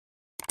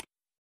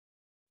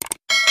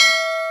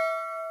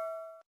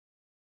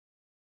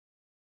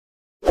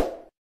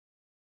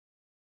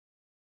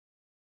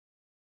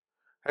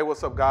Hey,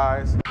 what's up,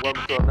 guys?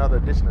 Welcome to another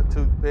edition of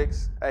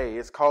Toothpicks. Hey,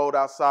 it's cold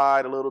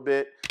outside a little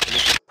bit, and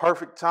it's the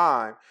perfect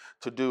time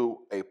to do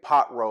a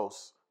pot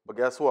roast. But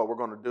guess what? We're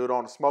going to do it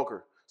on the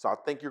smoker. So I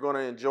think you're going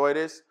to enjoy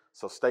this,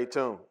 so stay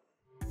tuned.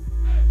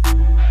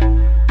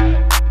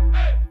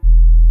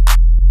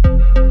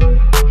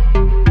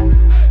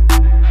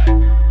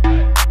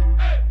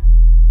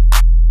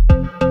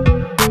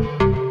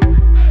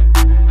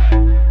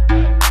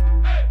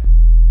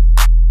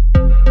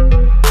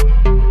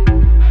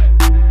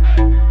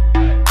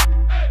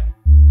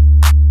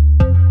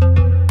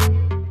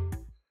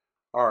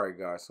 Alright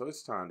guys, so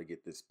it's time to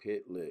get this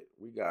pit lit.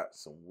 We got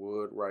some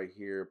wood right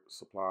here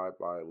supplied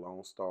by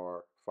Lone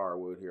Star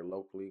Firewood here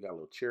locally. Got a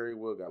little cherry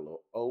wood, got a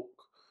little oak.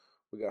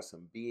 We got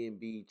some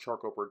B&B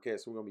charcoal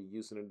briquettes we're going to be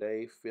using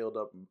today, filled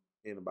up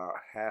in about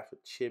half a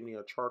chimney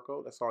of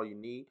charcoal. That's all you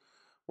need.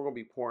 We're going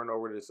to be pouring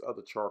over this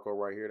other charcoal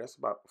right here. That's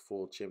about the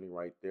full chimney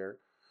right there.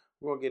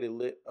 We're going to get it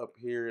lit up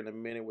here in a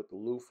minute with the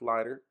loaf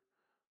lighter.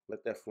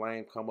 Let that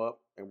flame come up,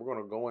 and we're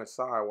going to go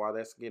inside while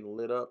that's getting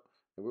lit up,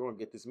 and we're going to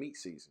get this meat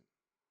seasoned.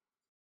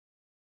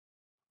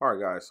 All right,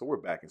 guys, so we're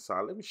back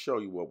inside. Let me show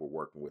you what we're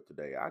working with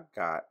today. I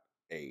got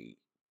a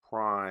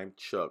prime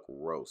chuck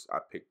roast I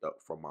picked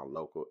up from my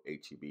local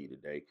HEB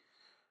today.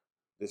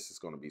 This is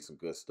going to be some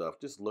good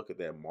stuff. Just look at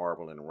that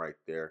marbling right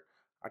there.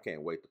 I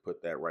can't wait to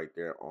put that right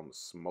there on the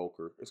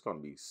smoker. It's going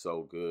to be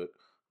so good.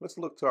 Let's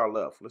look to our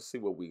left. Let's see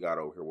what we got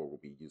over here, what we'll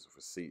be using for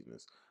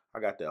seasonings.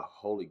 I got the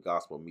Holy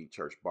Gospel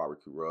Meatchurch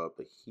barbecue rub,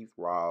 the Heath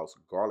Riles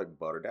garlic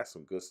butter. That's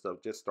some good stuff.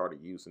 Just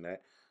started using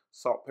that.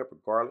 Salt, pepper,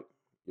 garlic.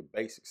 Your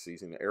basic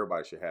seasoning that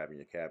everybody should have in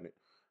your cabinet.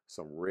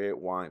 Some red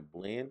wine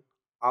blend,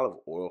 olive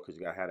oil, because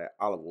you gotta have that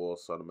olive oil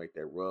so to make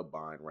that rub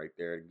bind right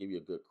there and give you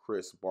a good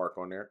crisp bark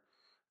on there.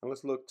 And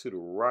let's look to the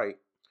right.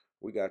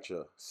 We got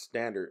your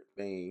standard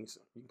things.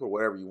 You can put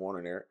whatever you want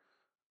in there.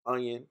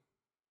 Onion,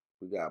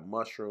 we got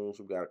mushrooms,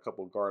 we got a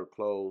couple of garlic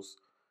cloves,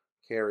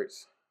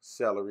 carrots,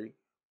 celery,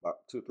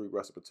 about 2 or 3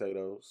 russet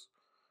potatoes.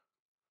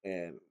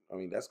 And I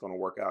mean, that's gonna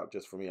work out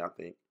just for me. I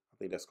think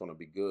that's gonna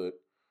be good.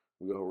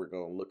 We're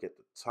going to look at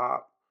the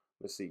top.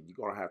 Let's see, you're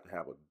going to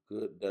have a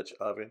good Dutch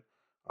oven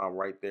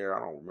right there.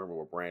 I don't remember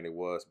what brand it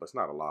was, but it's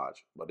not a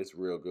Lodge, but it's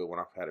real good one.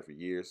 I've had it for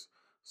years.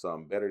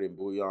 Some better than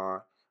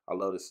bouillon. I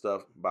love this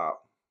stuff. About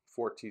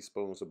 4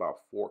 teaspoons, about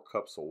 4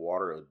 cups of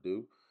water will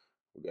do.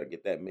 We got to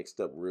get that mixed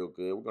up real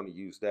good. We're going to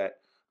use that,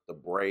 the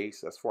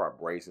braise. That's for our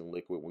braising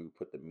liquid when we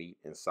put the meat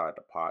inside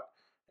the pot,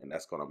 and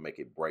that's going to make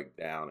it break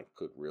down and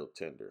cook real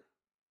tender.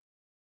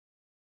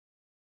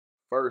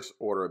 First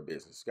order of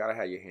business, gotta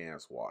have your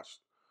hands washed.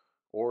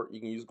 Or you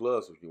can use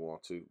gloves if you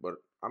want to, but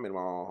I'm in my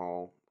own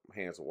home.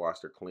 My hands are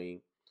washed, they're clean.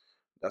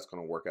 That's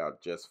gonna work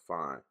out just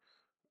fine.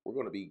 We're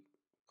gonna be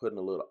putting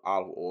a little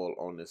olive oil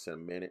on this in a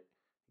minute.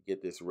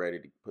 Get this ready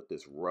to put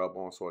this rub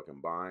on so it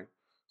can bind.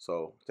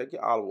 So take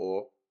your olive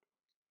oil,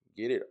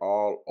 get it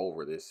all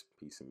over this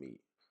piece of meat.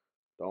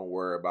 Don't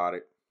worry about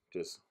it.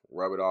 Just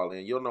rub it all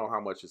in. You'll know how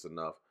much is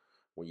enough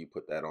when you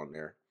put that on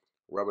there.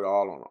 Rub it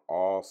all on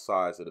all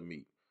sides of the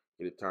meat.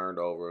 Get it turned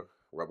over.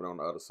 Rub it on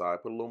the other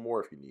side. Put a little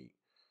more if you need.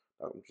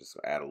 I'm just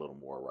gonna add a little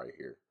more right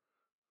here.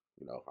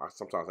 You know,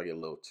 sometimes I get a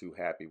little too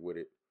happy with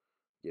it.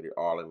 Get it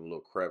all in the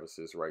little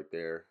crevices right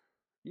there.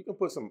 You can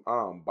put some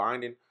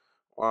binding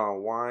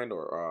wine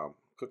or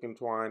cooking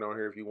twine on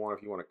here if you want.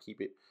 If you want to keep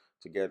it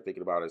together,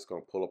 thinking about it, it's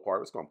gonna pull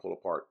apart. It's gonna pull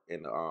apart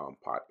in the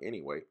pot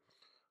anyway.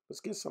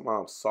 Let's get some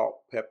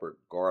salt, pepper,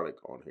 garlic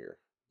on here.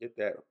 Get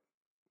that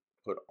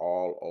put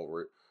all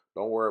over it.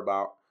 Don't worry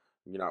about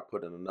you're not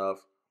putting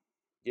enough.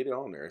 Get it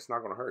on there. It's not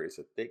going to hurt. It's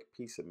a thick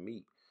piece of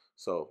meat.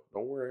 So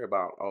don't worry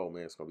about, oh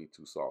man, it's going to be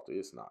too salty.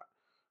 It's not.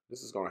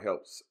 This is going to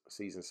help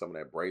season some of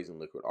that braising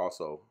liquid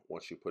also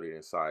once you put it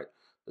inside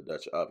the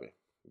Dutch oven.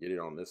 Get it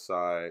on this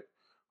side.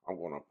 I'm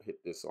going to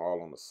hit this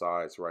all on the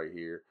sides right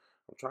here.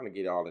 I'm trying to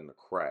get it all in the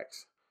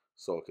cracks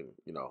so it can,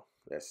 you know,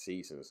 that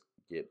seasons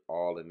get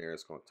all in there.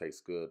 It's going to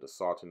taste good. The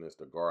saltiness,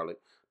 the garlic,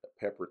 the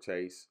pepper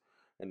taste.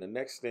 And the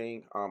next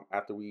thing,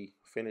 after we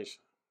finish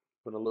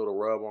putting a little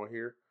rub on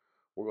here,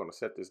 we're going to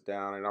set this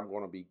down, and I'm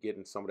going to be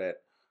getting some of that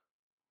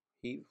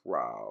Heath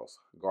Riles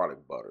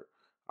garlic butter.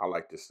 I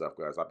like this stuff,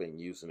 guys. I've been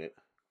using it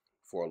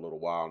for a little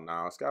while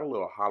now. It's got a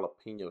little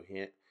jalapeno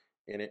hint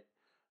in it,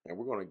 and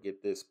we're going to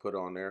get this put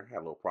on there. Had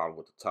a little problem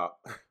with the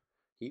top.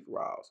 Heath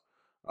Riles.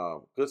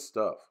 Good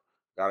stuff.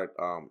 Got it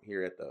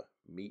here at the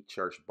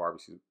Meatchurch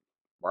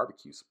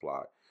barbecue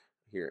supply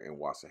here in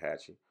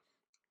Waxahachie.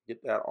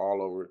 Get that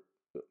all over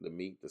the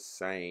meat the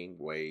same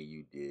way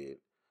you did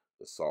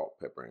the salt,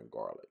 pepper, and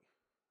garlic.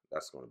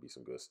 That's going to be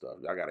some good stuff.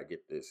 Y'all got to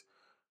get this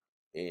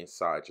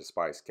inside your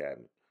spice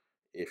cabinet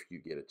if you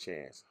get a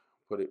chance.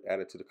 Add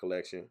it to the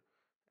collection,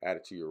 add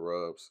it to your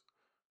rubs.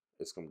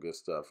 It's some good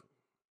stuff.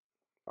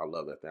 I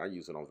love that thing. I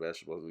use it on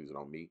vegetables, I use it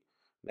on meat.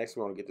 Next,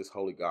 we want to get this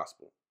Holy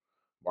Gospel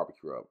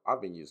barbecue rub.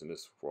 I've been using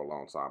this for a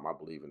long time. I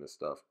believe in this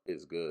stuff.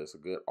 It's good. It's a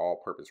good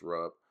all-purpose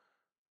rub.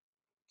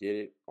 Get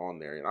it on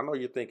there. And I know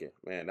you're thinking,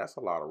 man, that's a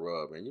lot of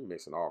rub, man. You're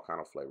mixing all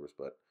kind of flavors,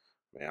 but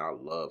man, I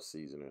love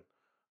seasoning.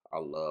 I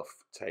love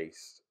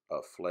taste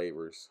of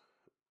flavors.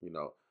 You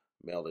know,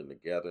 melding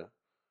together.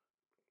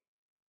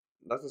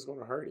 Nothing's going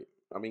to hurt it.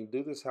 I mean,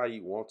 do this how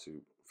you want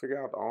to.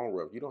 Figure out the own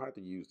rub. You don't have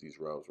to use these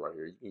rubs right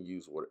here. You can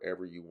use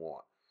whatever you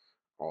want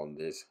on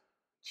this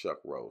chuck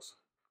roast.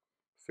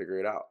 Figure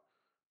it out.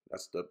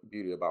 That's the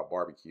beauty about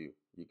barbecue.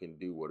 You can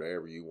do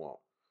whatever you want.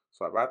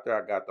 So right there,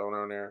 I got that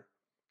on there.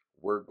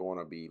 We're going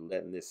to be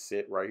letting this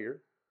sit right here.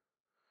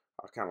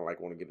 I kind of like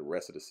want to get the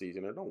rest of the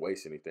seasoning. Don't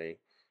waste anything.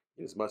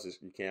 Get as much as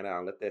you can out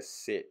and let that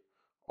sit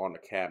on the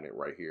cabinet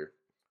right here.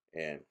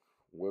 And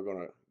we're going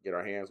to get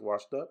our hands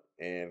washed up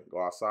and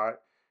go outside.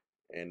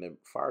 And the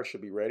fire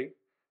should be ready.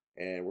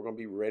 And we're going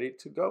to be ready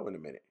to go in a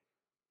minute.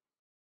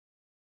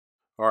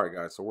 All right,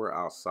 guys, so we're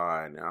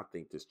outside, and I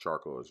think this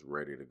charcoal is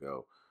ready to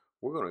go.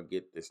 We're going to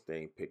get this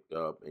thing picked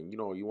up, and you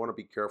want to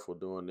be careful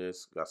doing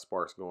this. Got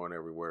sparks going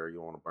everywhere. You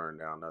don't want to burn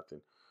down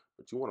nothing,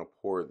 but you want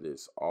to pour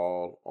this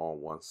all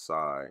on one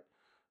side,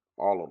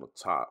 all on the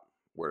top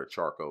where the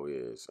charcoal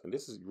is. And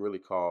this is really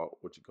called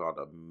what you call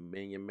the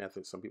minion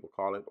method. Some people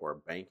call it, or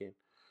banking.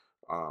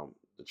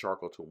 The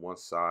charcoal to one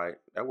side.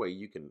 That way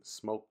you can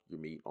smoke your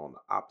meat on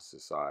the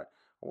opposite side.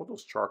 I want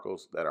those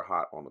charcoals that are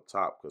hot on the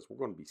top because we're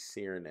going to be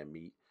searing that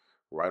meat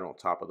right on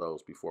top of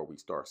those before we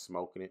start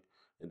smoking it.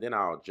 And then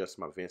I'll adjust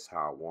my vents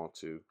how I want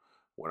to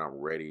when I'm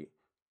ready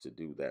to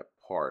do that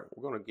part.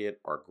 We're going to get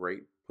our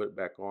grate put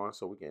back on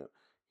so we can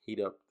heat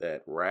up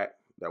that rack.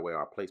 That way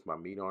I'll place my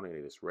meat on it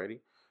and it's ready.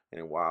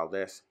 And while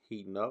that's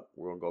heating up,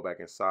 we're going to go back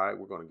inside.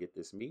 We're going to get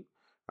this meat.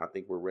 I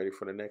think we're ready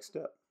for the next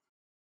step.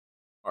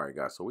 All right,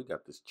 guys, so we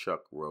got this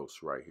chuck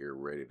roast right here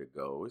ready to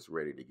go. It's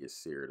ready to get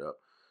seared up.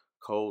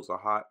 Coals are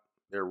hot.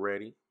 They're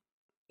ready.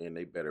 And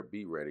they better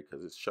be ready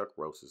because this chuck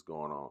roast is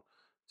going on.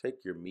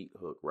 Take your meat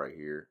hook right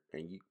here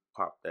and you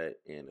pop that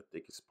in the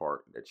thickest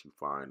part that you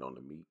find on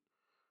the meat.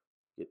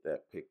 Get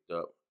that picked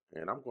up.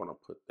 And I'm going to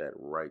put that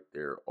right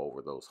there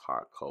over those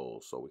hot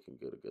coals so we can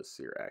get a good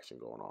sear action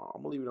going on.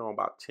 I'm going to leave it on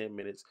about 10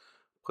 minutes.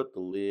 Put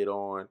the lid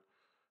on.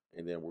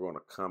 And then we're going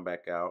to come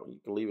back out. You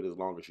can leave it as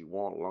long as you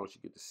want, as long as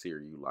you get the sear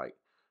you like.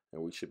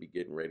 And we should be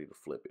getting ready to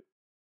flip it.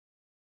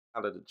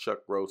 Now that the chuck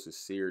roast is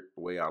seared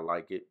the way I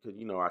like it, because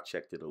I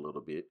checked it a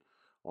little bit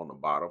on the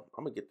bottom,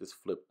 I'm going to get this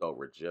flipped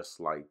over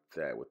just like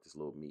that with this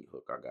little meat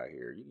hook I got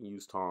here. You can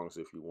use tongs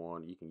if you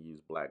want. You can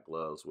use black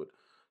gloves with,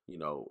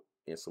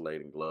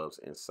 insulating gloves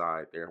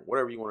inside there.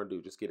 Whatever you want to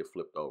do, just get it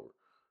flipped over.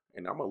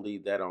 And I'm going to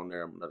leave that on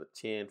there another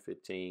 10,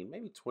 15,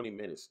 maybe 20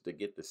 minutes to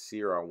get the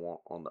sear I want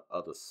on the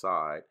other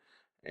side.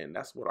 And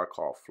that's what I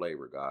call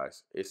flavor,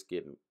 guys. It's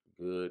getting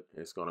good.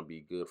 It's going to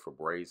be good for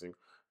braising.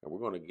 And we're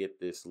going to get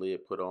this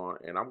lid put on.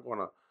 And I'm going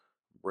to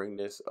bring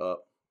this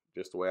up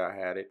just the way I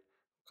had it.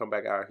 Come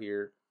back out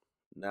here.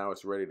 Now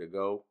it's ready to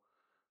go.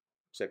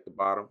 Check the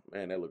bottom.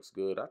 Man, that looks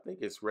good. I think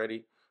it's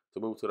ready to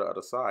move to the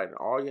other side. And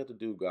all you have to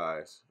do,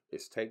 guys,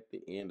 is take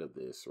the end of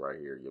this right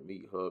here, your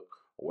meat hook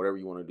or whatever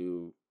you want to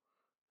do,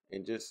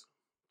 and just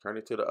turn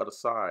it to the other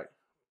side.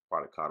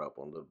 Probably caught up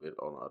on a little bit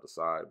on the other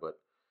side, but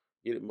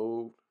get it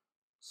moved,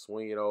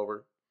 swing it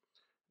over.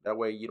 That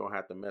way you don't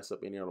have to mess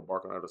up any of the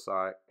bark on the other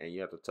side and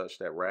you have to touch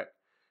that rack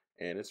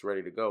and it's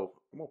ready to go.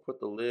 I'm going to put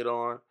the lid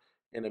on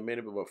in a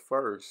minute, but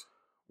first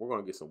we're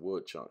going to get some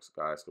wood chunks,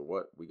 guys. So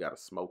what? We got to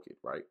smoke it,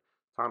 right?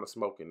 Time to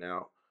smoke it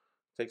now.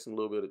 Take some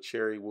little bit of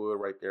cherry wood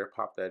right there,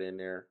 pop that in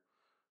there.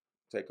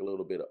 Take a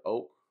little bit of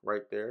oak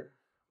right there,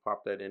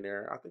 pop that in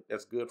there. I think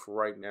that's good for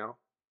right now.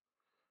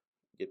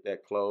 Get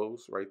that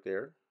closed right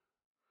there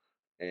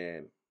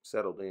and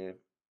settled in,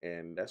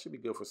 and that should be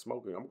good for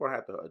smoking. I'm going to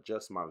have to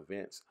adjust my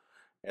vents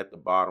at the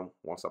bottom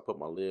once I put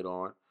my lid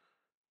on.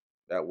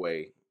 That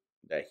way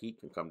that heat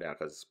can come down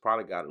because it's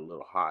probably got a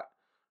little hot,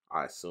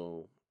 I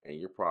assume, and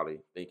you're probably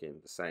thinking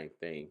the same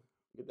thing.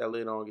 Get that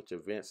lid on, get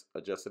your vents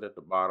adjusted at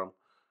the bottom,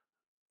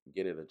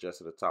 get it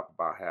adjusted at the top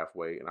about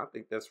halfway, and I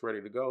think that's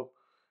ready to go.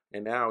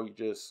 And now you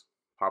just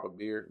pop a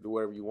beer, do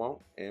whatever you want,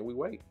 and we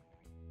wait.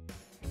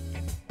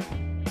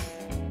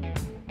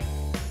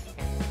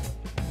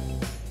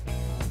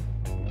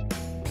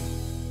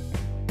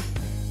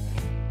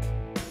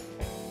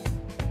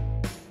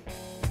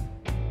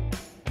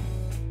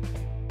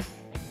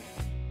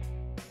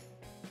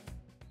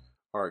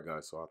 All right,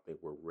 guys, so I think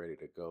we're ready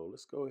to go.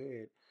 Let's go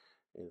ahead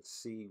and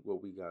see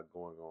what we got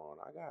going on.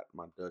 I got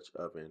my Dutch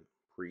oven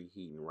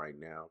preheating right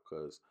now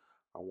because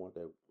I want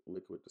that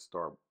liquid to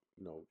start,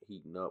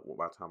 heating up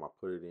by the time I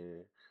put it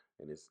in.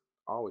 And it's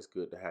always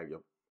good to have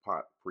your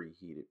pot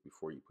preheated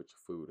before you put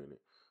your food in it.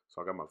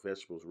 So I got my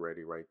vegetables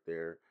ready right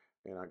there,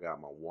 and I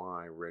got my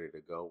wine ready to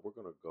go. We're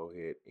gonna go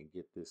ahead and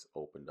get this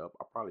opened up.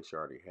 I probably should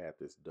already had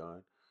this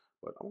done,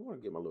 but I'm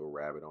gonna get my little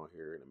rabbit on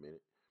here in a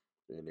minute.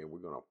 And then we're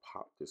going to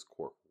pop this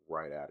cork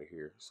right out of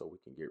here so we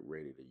can get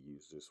ready to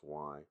use this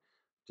wine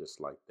just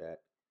like that.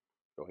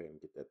 Go ahead and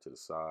get that to the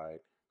side.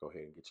 Go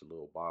ahead and get your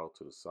little bottle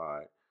to the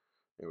side.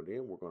 And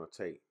then we're going to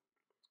take,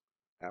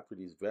 after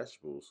these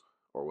vegetables,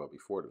 or well,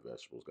 before the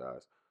vegetables,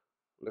 guys,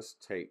 let's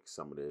take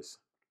some of this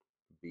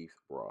beef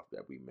broth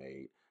that we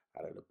made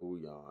out of the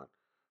bouillon.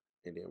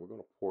 And then we're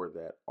going to pour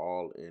that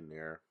all in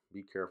there.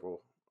 Be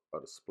careful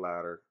of the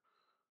splatter.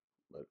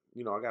 But,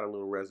 I got a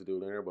little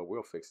residue in there, but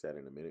we'll fix that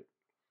in a minute.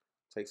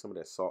 take some of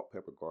that salt,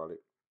 pepper, garlic,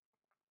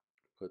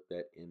 put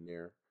that in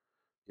there.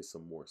 Get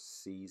some more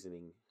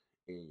seasoning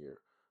in your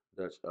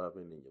Dutch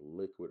oven and your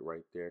liquid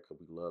right there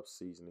because we love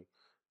seasoning.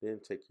 Then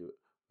take your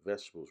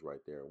vegetables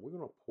right there. We're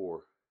going to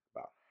pour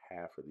about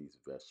half of these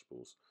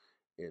vegetables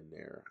in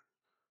there.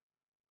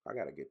 I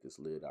got to get this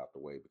lid out the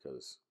way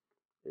because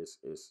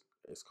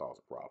it's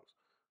causing problems.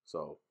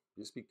 So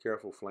just be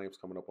careful, flames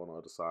coming up on the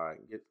other side.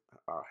 Get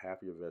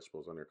half of your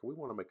vegetables on there because we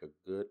want to make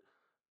a good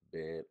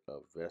bed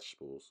of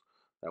vegetables.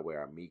 That way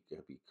our meat can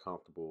be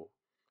comfortable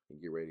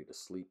and get ready to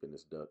sleep in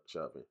this Dutch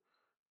oven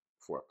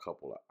for a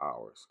couple of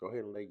hours. Go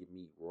ahead and lay your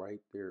meat right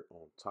there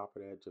on top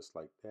of that, just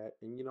like that.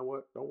 And you know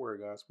what? Don't worry,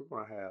 guys. We're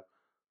going to have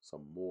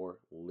some more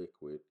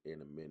liquid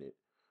in a minute.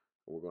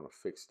 We're going to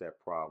fix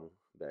that problem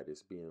that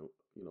is being,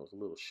 it's a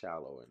little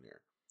shallow in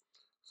there.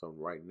 So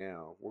right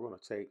now, we're going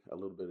to take a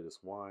little bit of this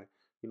wine.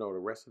 The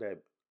rest of that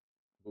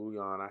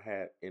bouillon I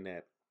had in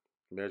that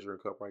measuring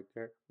cup right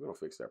there, we're going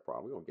to fix that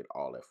problem. We're going to get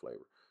all that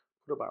flavor.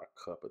 Put about a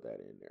cup of that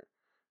in there.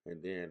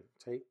 And then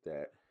take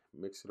that,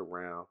 mix it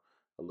around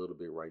a little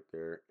bit right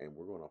there, and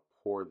we're going to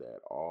pour that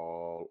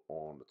all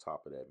on the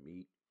top of that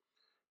meat.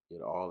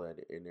 Get all that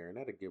in there, and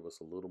that'll give us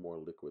a little more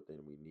liquid than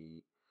we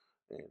need,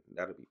 and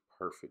that'll be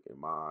perfect in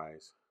my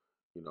eyes.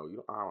 I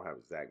don't have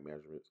exact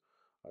measurements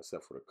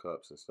except for the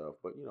cups and stuff,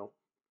 but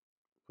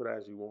put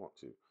as you want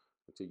to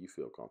until you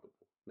feel comfortable.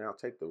 Now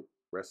take the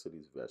rest of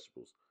these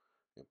vegetables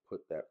and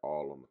put that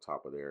all on the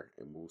top of there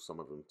and move some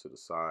of them to the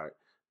side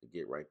to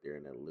get right there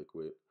in that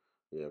liquid.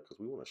 Yeah, because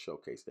we want to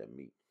showcase that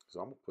meat. So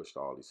I'm going to push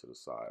all these to the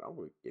side. I'm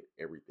going to get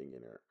everything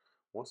in there.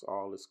 Once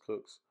all this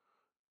cooks,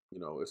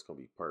 it's going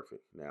to be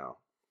perfect. Now,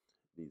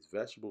 these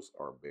vegetables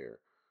are bare.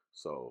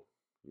 So,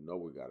 what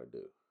we got to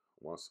do.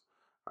 Once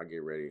I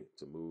get ready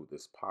to move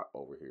this pot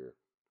over here,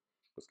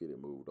 let's get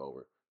it moved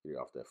over. Get it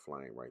off that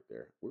flame right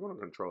there. We're going to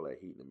control that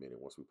heat in a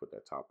minute once we put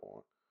that top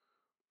on.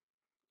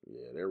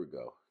 Yeah, there we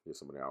go. Get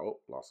some of that. Oh,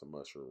 lost some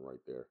mushroom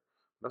right there.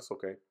 That's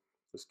okay.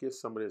 Let's get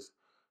some of this,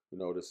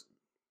 this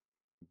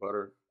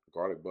butter,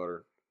 garlic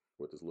butter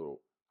with this little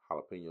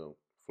jalapeno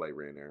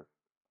flavor in there.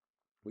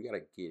 We got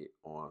to get it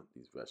on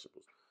these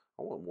vegetables.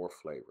 I want more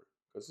flavor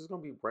because it's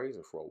going to be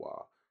braising for a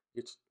while.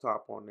 Get your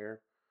top on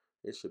there.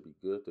 It should be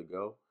good to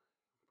go.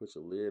 Put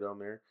your lid on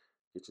there.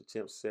 Get your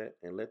temp set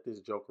and let this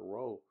joker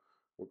roll.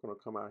 We're going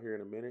to come out here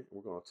in a minute.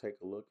 We're going to take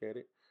a look at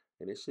it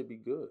and it should be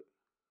good.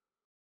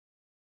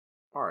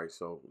 All right,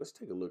 so let's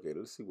take a look at it.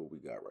 Let's see what we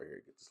got right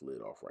here. Get this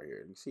lid off right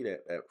here. You see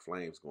that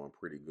flame's going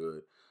pretty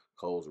good.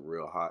 Coals are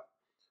real hot.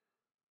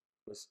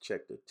 Let's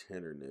check the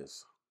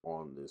tenderness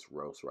on this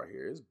roast right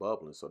here. It's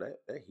bubbling, so that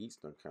heat's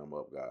done come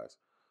up, guys.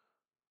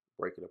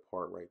 Break it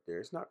apart right there.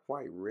 It's not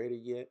quite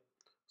ready yet,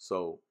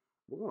 so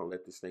we're gonna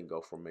let this thing go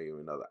for maybe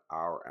another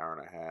hour, hour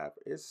and a half.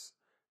 It's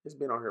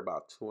been on here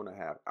about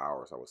 2.5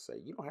 hours, I would say.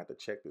 You don't have to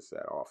check this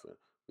that often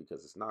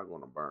because it's not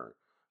going to burn.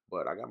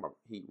 But I got my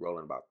heat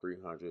rolling about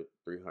 300,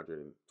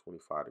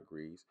 325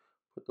 degrees.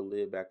 Put the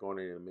lid back on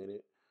it in a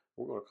minute.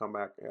 We're going to come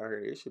back out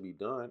here. It should be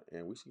done,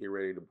 and we should get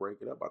ready to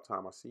break it up by the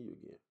time I see you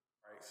again.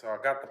 All right, so I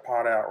got the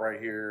pot out right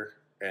here,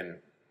 and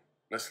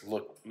let's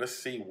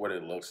see what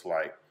it looks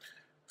like.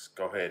 Let's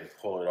go ahead and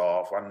pull it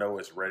off. I know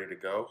it's ready to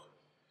go.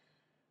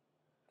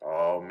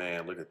 Oh,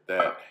 man, look at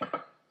that.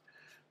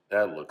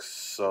 That looks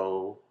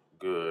so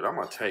good. I'm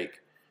going to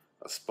take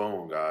a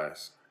spoon,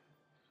 guys,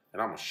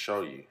 and I'm going to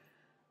show you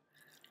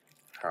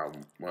how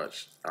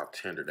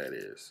tender that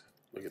is.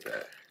 Look at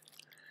that.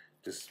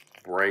 Just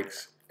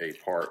breaks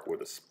apart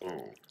with a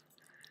spoon.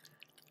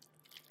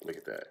 Look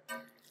at that.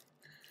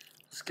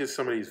 Let's get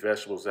some of these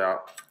vegetables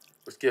out.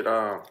 Let's get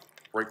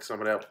break some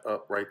of that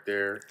up right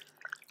there.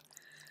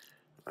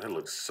 That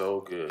looks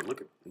so good.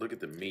 Look at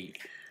the meat,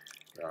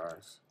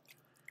 guys.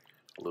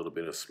 A little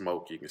bit of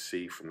smoke you can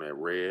see from that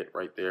red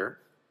right there.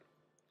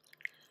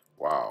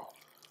 Wow.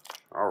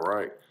 All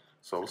right.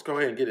 So let's go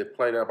ahead and get it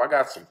plated up. I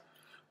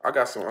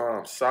got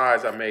some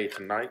sides I made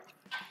tonight.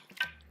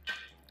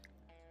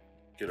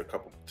 Get a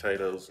couple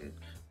potatoes and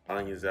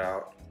onions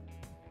out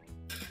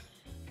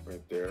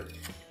right there.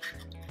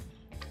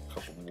 A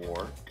couple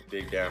more.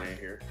 Dig down in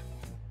here.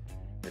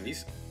 And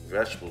these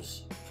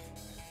vegetables,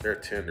 they're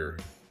tender.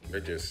 They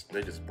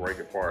just break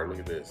apart. Look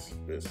at this.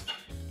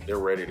 They're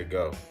ready to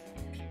go.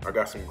 I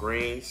got some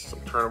greens,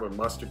 some turnip and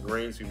mustard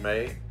greens we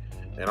made,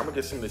 and I'm gonna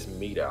get some of this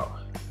meat out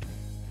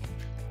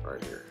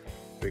right here.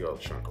 Big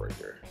old chunk right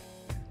there.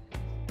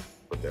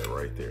 Put that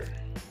right there.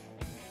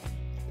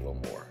 A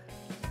little more.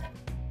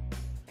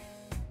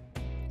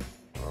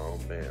 Oh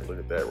man, look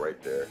at that right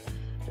there.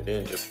 And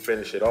then just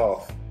finish it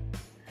off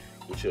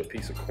with your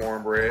piece of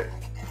cornbread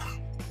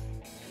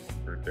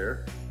right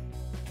there.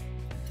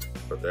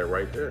 Put that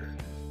right there.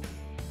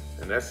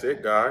 And that's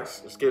it,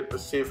 guys.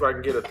 Let's see if I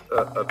can get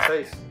a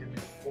taste.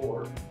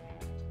 All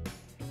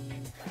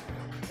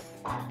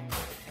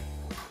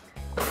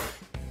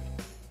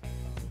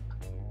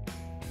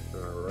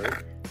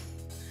right.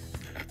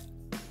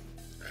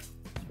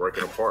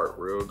 Breaking apart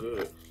real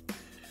good.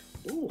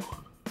 Ooh.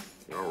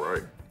 All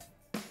right.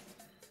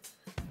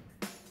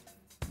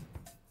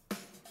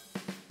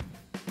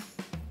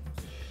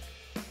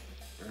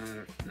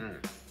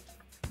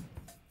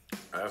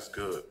 That's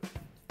good.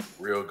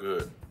 Real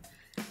good.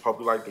 Hope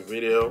you liked the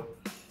video.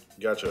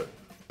 You got your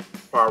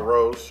pot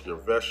roast, your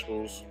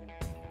vegetables,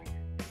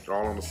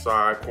 all on the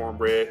side,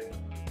 cornbread.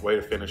 Way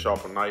to finish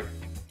off a night.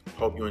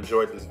 Hope you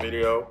enjoyed this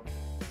video.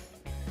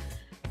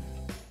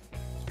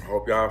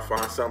 Hope y'all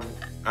find something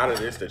out of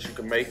this that you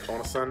can make on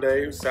a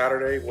Sunday,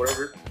 Saturday,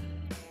 whatever.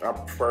 I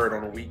prefer it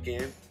on a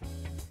weekend.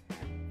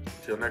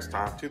 Till next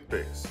time,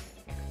 toothpicks.